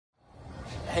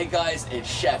Hey guys, it's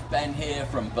Chef Ben here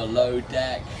from Below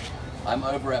Deck. I'm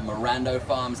over at Mirando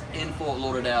Farms in Fort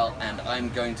Lauderdale and I'm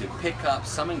going to pick up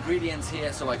some ingredients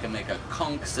here so I can make a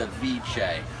Conch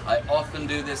Ceviche. I often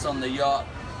do this on the yacht.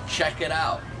 Check it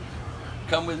out.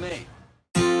 Come with me.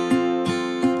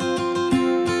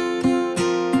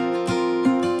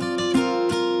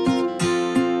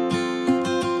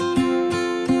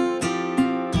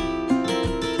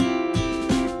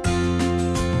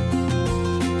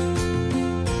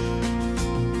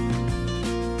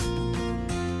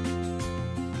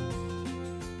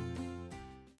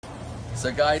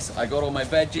 So guys, I got all my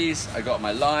veggies, I got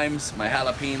my limes, my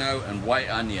jalapeno, and white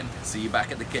onion. See you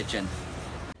back at the kitchen.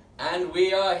 And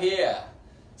we are here.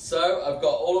 So I've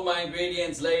got all of my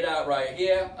ingredients laid out right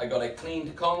here. I got a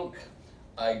cleaned conch,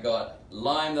 I got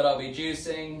lime that I'll be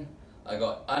juicing, I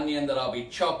got onion that I'll be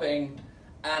chopping,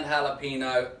 and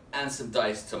jalapeno, and some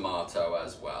diced tomato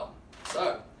as well.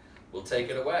 So, we'll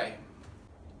take it away.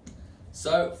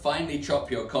 So, finely chop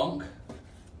your conch.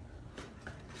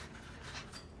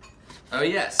 Oh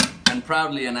yes, and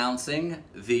proudly announcing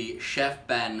the Chef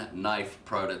Ben knife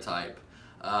prototype.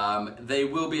 They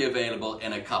will be available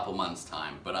in a couple months'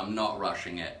 time, but I'm not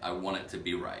rushing it. I want it to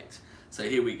be right. So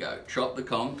here we go. Chop the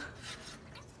conch.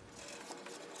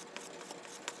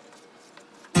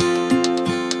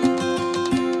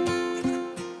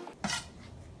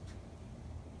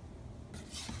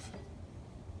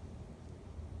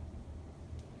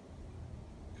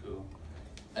 Cool.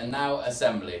 And now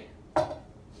assembly.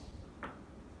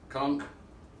 Conch,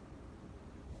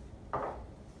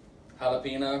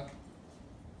 jalapeno,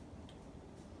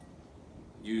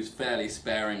 use fairly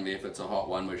sparingly if it's a hot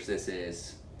one, which this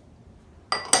is.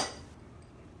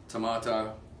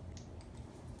 Tomato,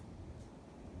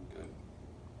 good.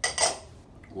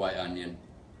 White onion,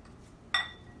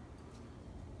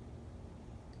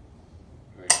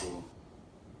 very cool.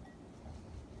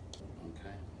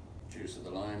 Okay, juice of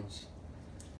the limes.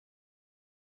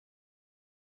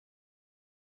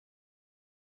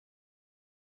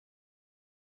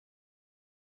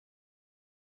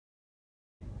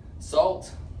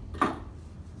 Salt,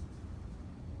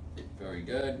 very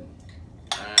good,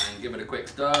 and give it a quick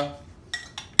stir.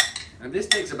 And this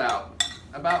takes about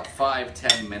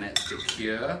 5-10 minutes to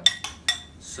cure,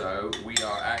 so we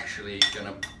are actually going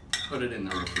to put it in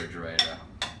the refrigerator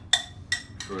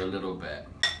for a little bit.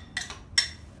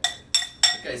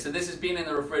 Okay, so this has been in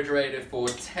the refrigerator for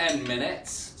 10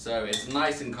 minutes, so it's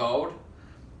nice and cold,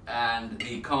 and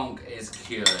the conch is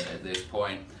cured at this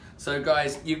point. So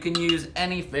guys, you can use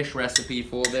any fish recipe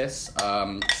for this.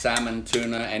 Salmon,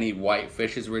 tuna, any white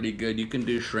fish is really good. You can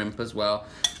do shrimp as well.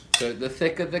 So the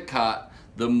thicker the cut,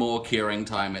 the more curing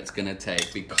time it's gonna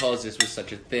take. Because this was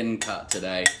such a thin cut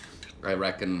today, I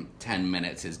reckon 10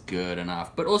 minutes is good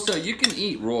enough. But also, you can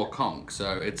eat raw conch,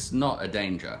 so it's not a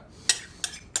danger.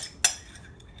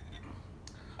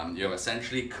 You're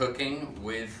essentially cooking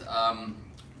with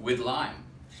lime.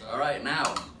 All right,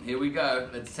 now, here we go.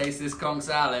 Let's taste this conch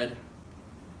salad.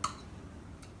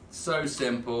 So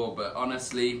simple, but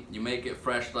honestly, you make it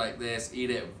fresh like this,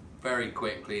 eat it very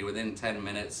quickly, within 10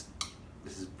 minutes.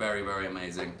 This is very, very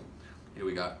amazing. Here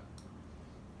we go.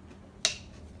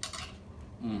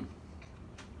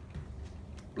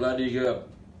 Bloody good.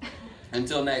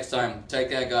 Until next time, take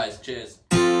care guys, cheers.